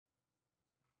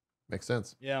Makes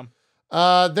sense. Yeah.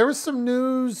 There was some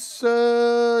news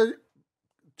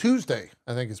Tuesday,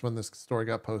 I think is when this story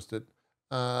got posted.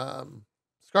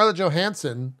 Scarlett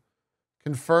Johansson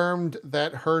confirmed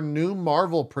that her new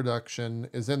Marvel production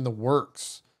is in the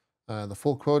works. The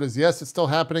full quote is, yes, it's still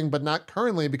happening, but not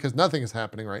currently because nothing is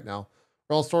happening right now.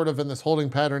 We're all sort of in this holding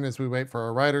pattern as we wait for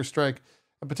a writer's strike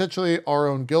and potentially our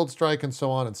own guild strike and so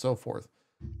on and so forth.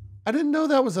 I didn't know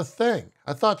that was a thing.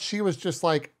 I thought she was just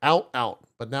like out,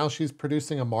 but now she's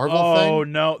producing a Marvel thing. Oh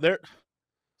no,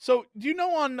 So do you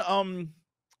know on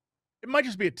it might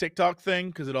just be a TikTok thing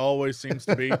because it always seems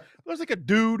to be. There's like a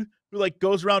dude who like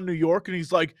goes around New York and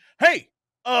he's like, "Hey,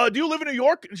 do you live in New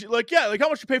York?" And she's like, "Yeah." Like, how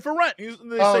much you pay for rent?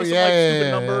 And they say some like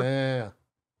stupid number. Yeah.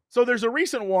 So there's a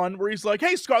recent one where he's like,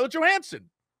 "Hey, Scarlett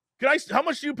Johansson, how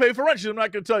much do you pay for rent?" She's, "I'm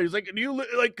not gonna tell you." He's like, "Do you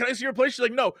like? Can I see your place?" She's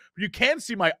like, "No, but you can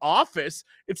see my office.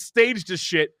 It's staged as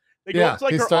shit." They go up to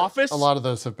like her office. A lot of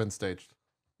those have been staged.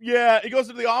 Yeah, he goes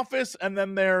to the office, and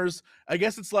then there's, I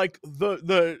guess it's like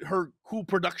her cool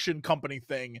production company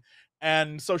thing,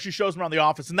 and so she shows him around the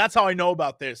office, and that's how I know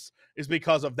about this is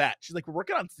because of that. She's like, we're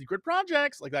working on secret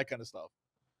projects, like that kind of stuff.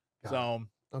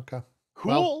 Okay,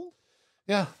 cool. Well,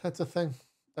 yeah, that's a thing.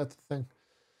 That's a thing.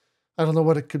 I don't know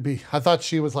what it could be. I thought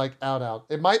she was like out.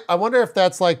 It might. I wonder if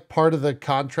that's like part of the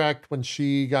contract when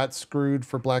she got screwed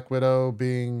for Black Widow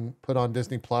being put on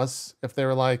Disney Plus. If they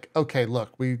were like, okay,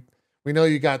 look, we know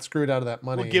you got screwed out of that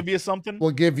money. We'll give you something.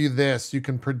 We'll give you this. You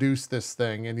can produce this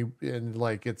thing, and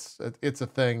like it's a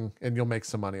thing, and you'll make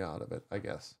some money out of it, I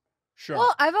guess. Sure.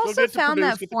 Well, I've also found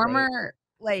that former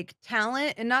like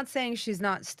talent, and not saying she's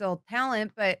not still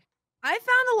talent, but I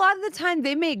found a lot of the time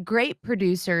they make great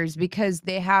producers because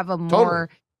they have a more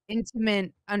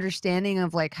intimate understanding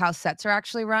of like how sets are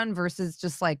actually run versus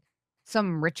just like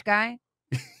some rich guy.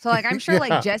 So like I'm sure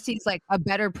like Jesse's like a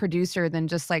better producer than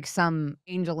just like some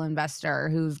angel investor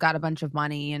who's got a bunch of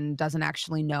money and doesn't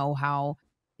actually know how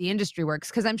the industry works.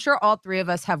 Because I'm sure all three of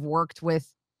us have worked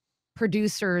with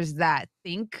producers that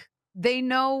think they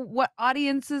know what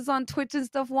audiences on Twitch and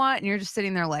stuff want, and you're just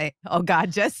sitting there like, oh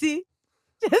God, Jesse.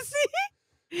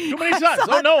 Too many times.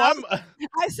 Oh no,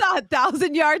 I saw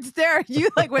 1,000 yards there. You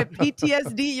like went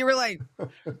PTSD. You were like,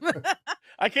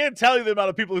 I can't tell you the amount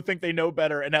of people who think they know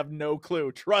better and have no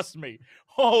clue. Trust me.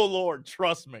 Oh Lord,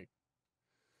 trust me.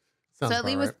 Sounds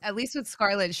so at least with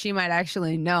Scarlett, she might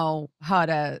actually know how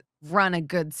to run a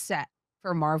good set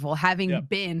for Marvel, having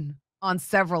been on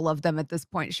several of them at this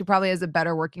point. She probably has a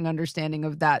better working understanding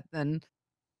of that than,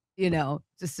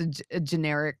 just a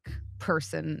generic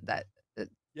person that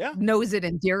knows it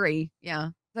in theory. Yeah.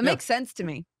 That makes sense to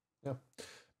me. Yeah.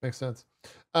 Makes sense.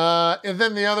 And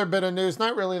then the other bit of news,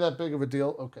 not really that big of a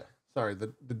deal. Okay. Sorry.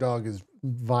 The dog is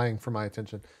vying for my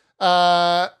attention.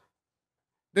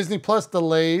 Disney Plus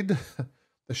delayed.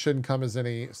 This shouldn't come as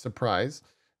any surprise.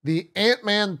 The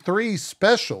Ant-Man 3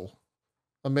 special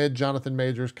amid Jonathan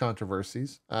Majors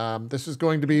controversies. This is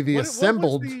going to be the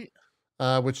Assembled,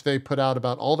 which they put out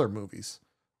about all their movies.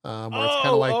 Where it's kind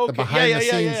of like the behind the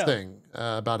scenes thing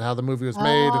about how the movie was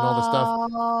made and all the stuff.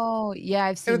 Oh, yeah,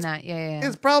 I've seen that. Yeah.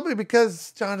 It's probably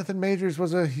because Jonathan Majors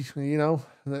was no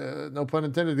pun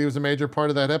intended, he was a major part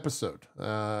of that episode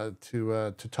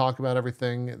to talk about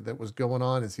everything that was going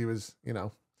on as he was,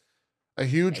 a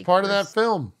huge part of that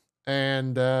film.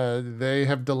 And they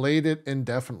have delayed it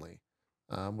indefinitely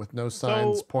with no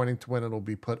signs pointing to when it'll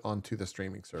be put onto the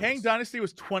streaming service. Kang Dynasty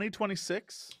was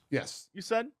 2026? Yes. You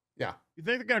said? Yeah. You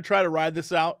think they're going to try to ride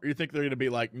this out, or you think they're going to be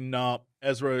like, no,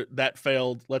 Ezra, that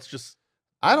failed. Let's just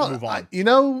move on.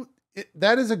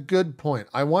 That is a good point.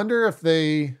 I wonder if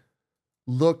they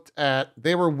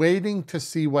they were waiting to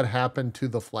see what happened to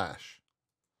The Flash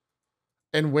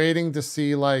and waiting to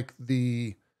see like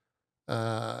the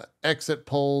exit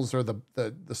polls or the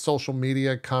social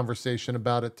media conversation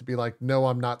about it to be like, no,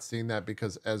 I'm not seeing that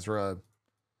because Ezra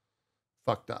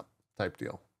fucked up type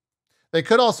deal. They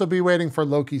could also be waiting for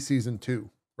Loki season 2,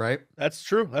 right? That's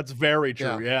true. That's very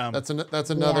true. Yeah. That's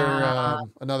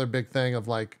another big thing of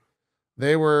like,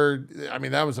 that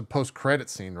was a post-credit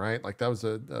scene, right? Like that was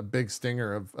a big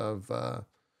stinger of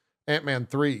Ant-Man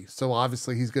 3. So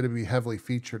obviously he's going to be heavily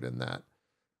featured in that.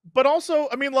 But also,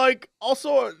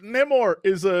 Namor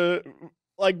is a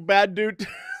bad dude.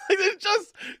 It's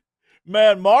just,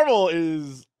 man, Marvel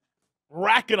is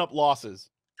racking up losses.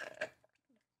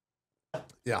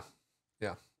 Yeah.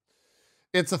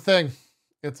 It's a thing.